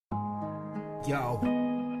Yo,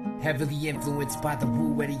 heavily influenced by the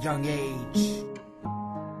Wu at a young age.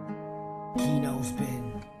 Keano's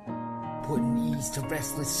been putting ease to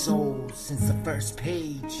restless souls since the first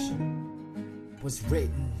page was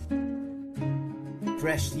written.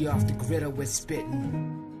 Freshly off the griddle we're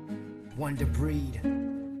spitting. Wonder breed,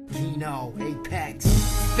 Keano, Apex.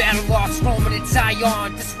 Battle lost, Roman and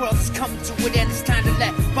Zion. This world is coming to an end. It's time to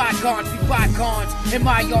let bygones be bygones. Am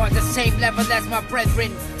I on the same level as my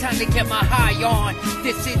brethren? Time to get my high on.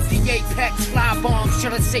 This is the Apex fly bomb.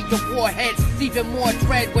 Should I say the warheads? Leaving more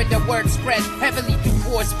dread when the word spread. Heavily through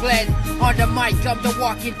pores bled. On the mic, I'm the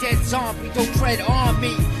walking dead zombie. Don't tread on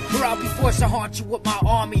me, or I'll be forced to haunt you with my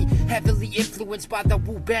army. Heavily influenced by the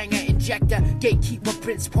Wu-banger injector. Gatekeeper,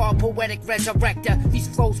 Prince Paul, poetic resurrector. These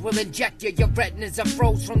flows will inject you. Your retinas are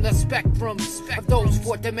froze from the spectrum of those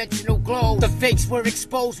four-dimensional glows. The fakes were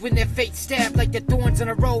exposed when their fate stabbed like the thorns on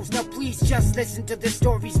a rose. Now please just listen to the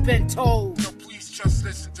story's been told. 50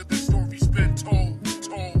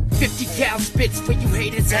 cal spits for you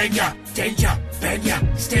haters. Anger, danger, bang ya,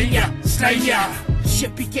 stain ya, slain ya.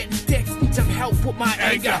 Shit be getting thick, need some help with my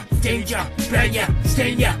anger. Danger, bang ya,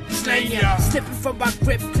 stain ya, slain ya. Slipping from my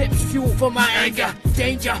grip, clips fuel for my anger.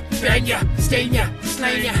 Danger, bang ya, stain ya,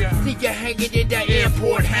 slain ya. Leave you hanging in the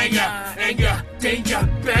airport hangar. Anger, danger,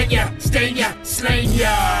 bang ya, stain ya, slain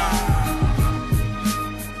ya.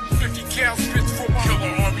 50 cal spits for my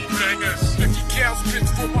killer army bangers. 50 cal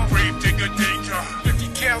spits for my grave digger danger. 50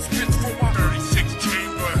 cal spits for my 36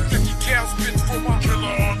 chambers. 50 cal spits for my killer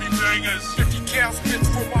army bangers. 50 cal spits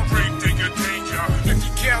for my grave digger danger. 50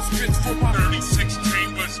 cal spits for my 36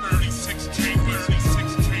 chambers. 36 chambers.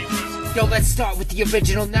 36 chambers. Yo, let's start with the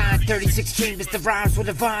original 936 chambers. The rhymes were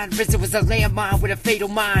divine. RZA was a landmine with a fatal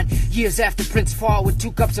mind. Years after Prince Paul with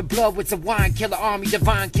 2 cups of blood with some wine. Killer army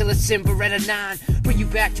divine, killer Simba at a 9. Bring you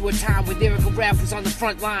back to a time when lyrical rap was on the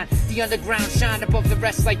front line. The underground shine above the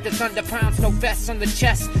rest like the thunder pounds. No vests on the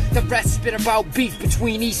chest. The rest spit about beef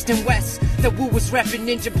between east and west. The Wu was reppin'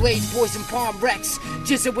 ninja blades, boys and palm wrecks.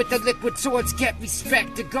 Jizza with the liquid swords get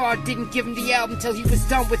respect. The guard didn't give him the album till he was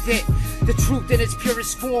done with it. The truth in its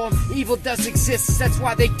purest form. Evil does exist, that's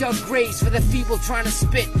why they dug graves for the feeble trying to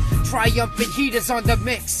spit. Triumphant heaters on the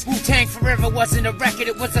mix. Wutang forever wasn't a record,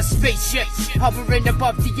 it was a spaceship hovering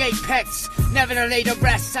above the apex. Never to lay to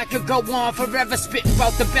rest, I could go on forever spitting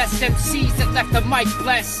about the best MCs that left the mic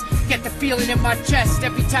blessed. Get the feeling in my chest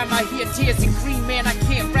every time I hear tears and cream, man, I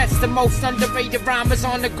can't rest. The most underrated rhymers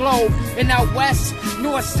on the globe. And out west,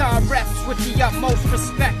 North Star reps with the utmost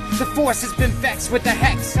respect. The force has been vexed with the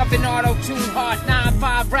hex of an auto-tune hard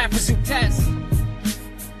 9-5 rappers who test.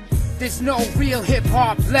 There's no real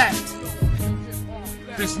hip-hop left.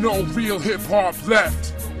 There's no real hip hop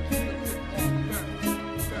left.